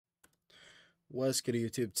What's good,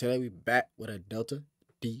 YouTube? Today we back with a Delta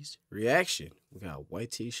Deez reaction. We got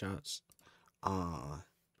White Tee Shots,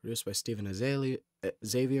 produced by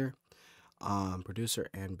Xavier, producer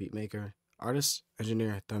and beatmaker, artist,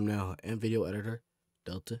 engineer, thumbnail, and video editor,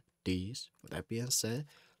 Delta Deez. With that being said,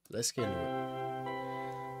 let's get into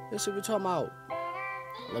it. Let's see what we're talking about.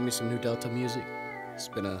 Let me some new Delta music. It's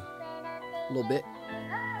been a little bit.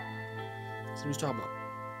 Let's see what we're talking about.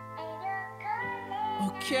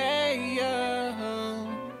 Okay,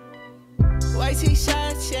 white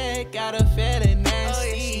t-shirt, yeah, got a feeling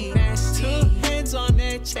nasty. Two hands on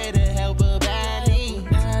that chair to help her body.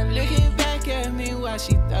 Looking back at me while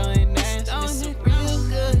she throwing that. It's a real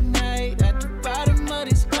good night at the bottom of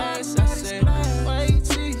this glass. I said, white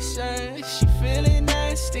t-shirt, she feeling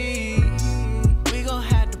nasty. We gon'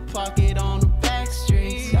 have to park it on the back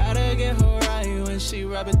street. Gotta get her right when she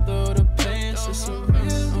rub it through the pants. It's a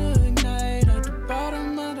real good night at the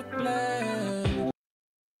bottom of the glass.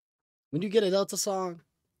 When you get a Delta song,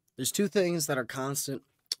 there's two things that are constant.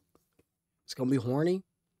 It's gonna be horny.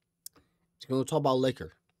 It's gonna talk about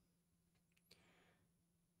liquor.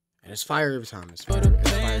 And it's fire every time. It's fire.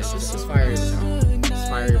 It's fire every time. It's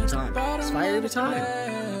fire every time. It's fire every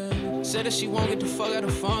time. Said that she won't get the fuck out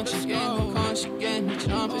of funk. She's getting no con, she getting no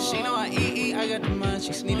jumping. She know I eat, I got the mind.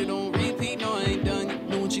 She's needed on repeat, no I ain't done yet.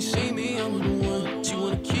 Know when she see me, I'm the one. She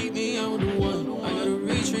wanna keep me, I'm the one. I gotta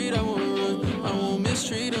retreat, I wanna run. I won't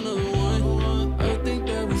mistreat another one. I think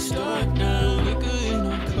that we start now. Liquor in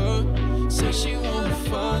her cup. Said she wanna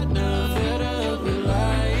fuck now. Fed up with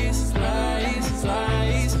lies, lies,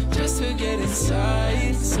 lies. Just to get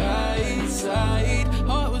inside, side.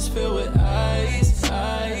 Heart was filled with ice,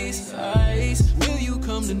 ice. Will you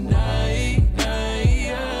come tonight?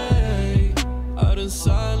 Out of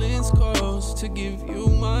silence calls to give you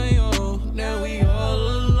my all. Now we all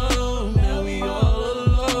alone,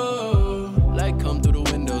 Like come through the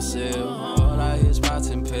windowsill. All I hear is pots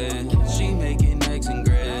and pans. She making eggs and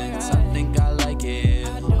grits. I think I like it.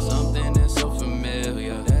 Something that's so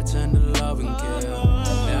familiar. That tender love and care.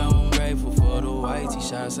 Now I'm grateful for the white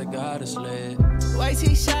t-shirts I got us lit. White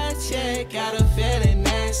t-shirts, yeah, got a feeling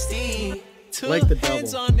nasty. Two Like the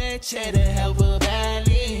hands double. on that chair to help her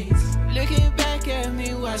balance. Looking back at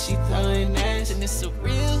me while she throwing ass. And it's a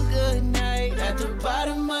real good night at the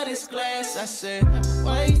bottom of this glass. I said,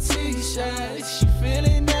 white t-shirt, she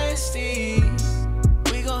feeling nasty.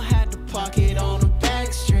 We gon' have to park it on the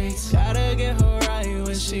back streets. Gotta get her right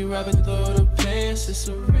when she rubbing through the pants. It's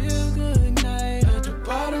a real good night at the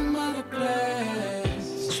bottom of the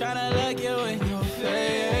glass. Tryna look you in your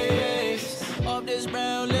face. Off this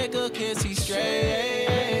brown liquor, can't see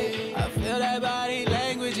straight. I feel that body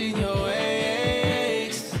language in your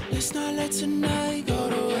waist. Let's not let tonight go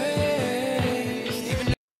to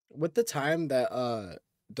waste. With the time that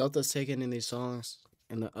Delta's taken in these songs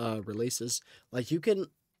and the releases, like you can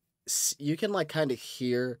like kind of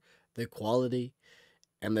hear the quality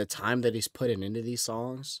and the time that he's putting into these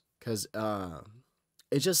songs, because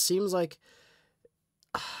it just seems like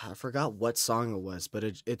I forgot what song it was, but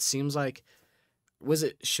it seems like, was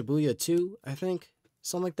it Shibuya 2, I think?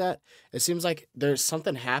 Something like that. It seems like there's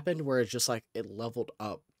something happened where it's just like it leveled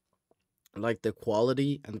up. Like the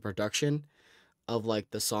quality and the production of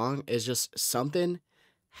like the song is just something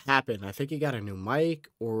happened. I think he got a new mic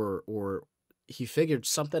or he figured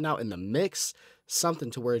something out in the mix,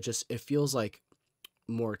 something to where it feels like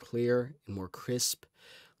more clear and more crisp.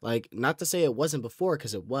 Like, not to say it wasn't before,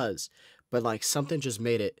 because it was, but like something just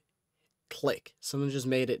made it click. Something just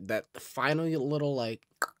made it that final little like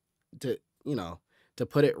to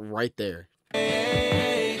put it right there.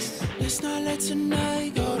 Let's not let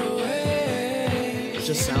tonight go to waste. It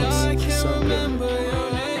just sounds so good.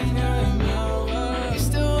 You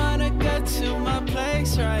still wanna get to my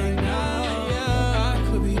place right now. I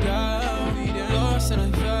could be down, lost and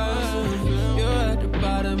I found. You're at the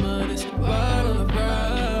bottom of this bottle of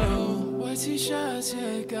brown. White t-shirts,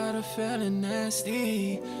 yeah, got a feeling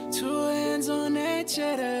nasty. Two hands on that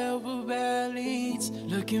chair to help her balance.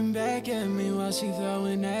 Looking back at me while she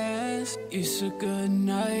throwing ass. It's a good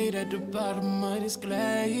night at the bottom of this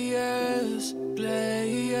glass.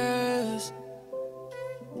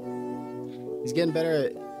 He's getting better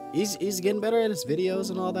at he's getting better at his videos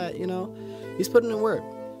and all that, He's putting in work.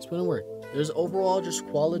 There's overall just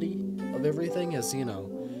quality of everything, as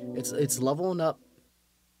it's leveling up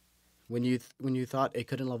when you thought it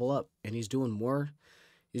couldn't level up, and he's doing more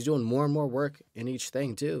and more work in each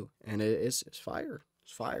thing too, and it's fire.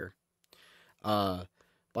 It's fire.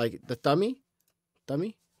 Like the thummy,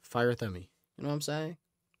 fire thummy. You know what I'm saying?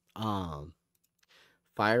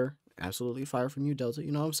 Fire, absolutely fire from you, Delta.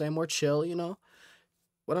 You know what I'm saying? More chill,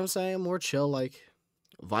 what I'm saying, more chill, like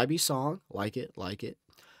vibey song, like it.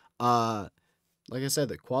 Uh, like I said,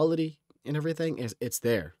 the quality and everything is it's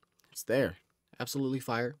there, absolutely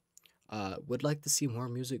fire. Would like to see more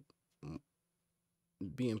music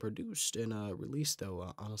being produced and released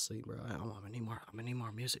though. Honestly, bro, I'm gonna need more. I'm gonna need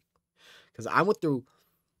more music because I went through.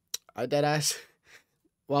 I dead ass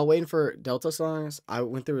while waiting for Delta songs. I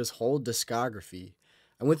went through his whole discography.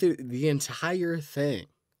 I went through the entire thing.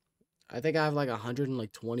 I think I have like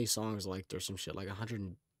 120 songs liked or some shit, like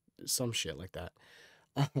 100 some shit like that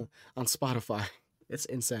on Spotify. It's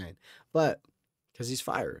insane. But because he's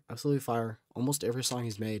fire, absolutely fire. Almost every song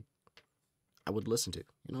he's made, I would listen to.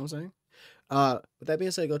 You know what I'm saying? With that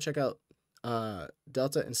being said, go check out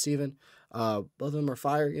Delta and Steven. Both of them are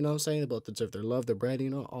fire, you know what I'm saying? They both deserve their love, their bread, you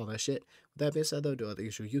know, all that shit. With that being said though, do all the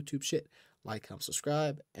usual YouTube shit. Like, comment,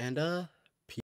 subscribe, and